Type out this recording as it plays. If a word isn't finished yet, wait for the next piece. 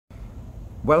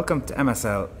Welcome to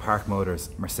MSL Park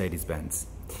Motors Mercedes-Benz.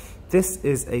 This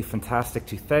is a fantastic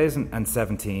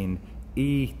 2017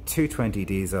 E220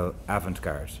 diesel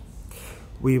avant-garde.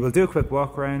 We will do a quick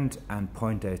walk around and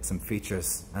point out some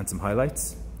features and some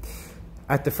highlights.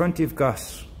 At the front you've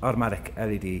got automatic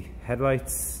LED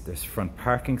headlights, there's front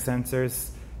parking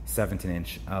sensors,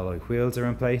 17-inch alloy wheels are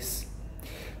in place.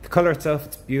 The colour itself,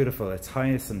 it's beautiful, it's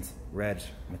hyacinth red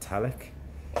metallic.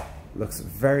 Looks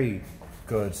very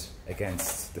good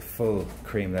against the full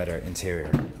cream leather interior.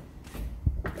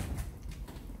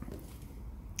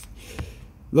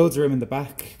 Loads of room in the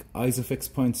back,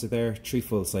 ISOFIX points are there, 3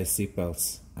 full-size seat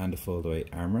belts and a fold-away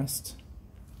armrest.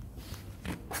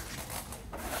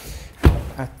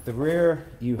 At the rear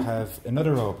you have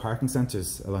another row of parking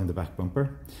sensors along the back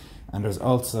bumper, and there's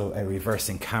also a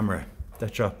reversing camera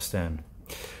that drops down.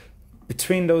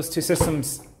 Between those two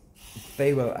systems,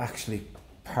 they will actually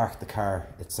park the car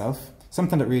itself,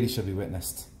 something that really should be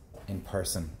witnessed in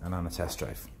person and on a test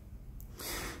drive.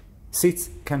 Seats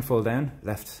can fold down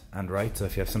left and right, so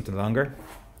if you have something longer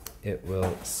it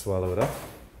will swallow it up.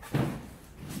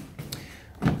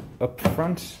 Up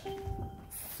front,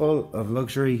 full of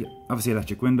luxury, obviously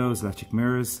electric windows, electric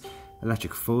mirrors,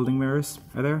 electric folding mirrors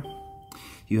are there.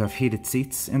 You have heated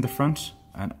seats in the front,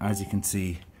 and as you can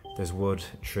see there's wood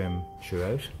trim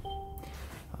throughout.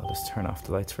 I'll just turn off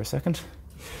the lights for a second.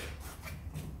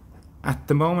 At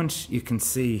the moment you can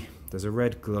see there's a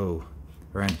red glow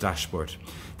around the dashboard.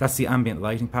 That's the ambient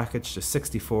lighting package. There's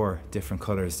 64 different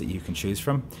colours that you can choose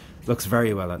from. Looks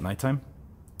very well at night time.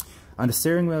 On the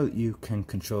steering wheel you can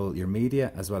control your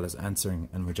media as well as answering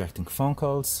and rejecting phone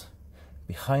calls.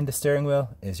 Behind the steering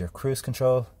wheel is your cruise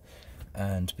control,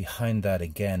 and behind that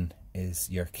again is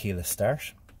your keyless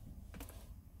start.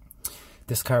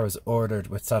 This car was ordered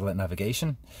with satellite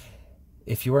navigation.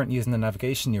 If you weren't using the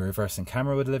navigation, your reversing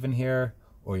camera would live in here,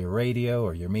 or your radio,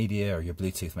 or your media, or your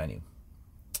Bluetooth menu.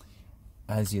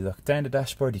 As you look down the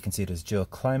dashboard, you can see there's dual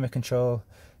climate control,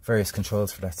 various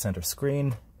controls for that center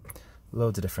screen,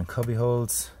 loads of different cubby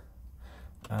holes,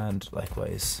 and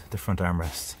likewise the front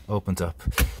armrest opens up.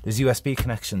 There's USB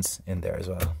connections in there as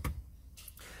well.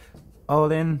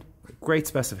 All in, great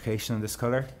specification on this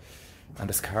colour, on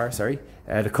this car, sorry.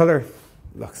 The colour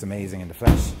looks amazing in the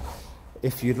flesh.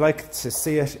 If you'd like to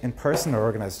see it in person or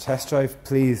organise a test drive,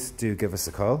 please do give us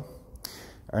a call.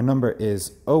 Our number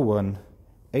is 01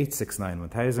 869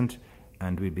 1000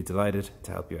 and we'd be delighted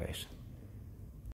to help you out.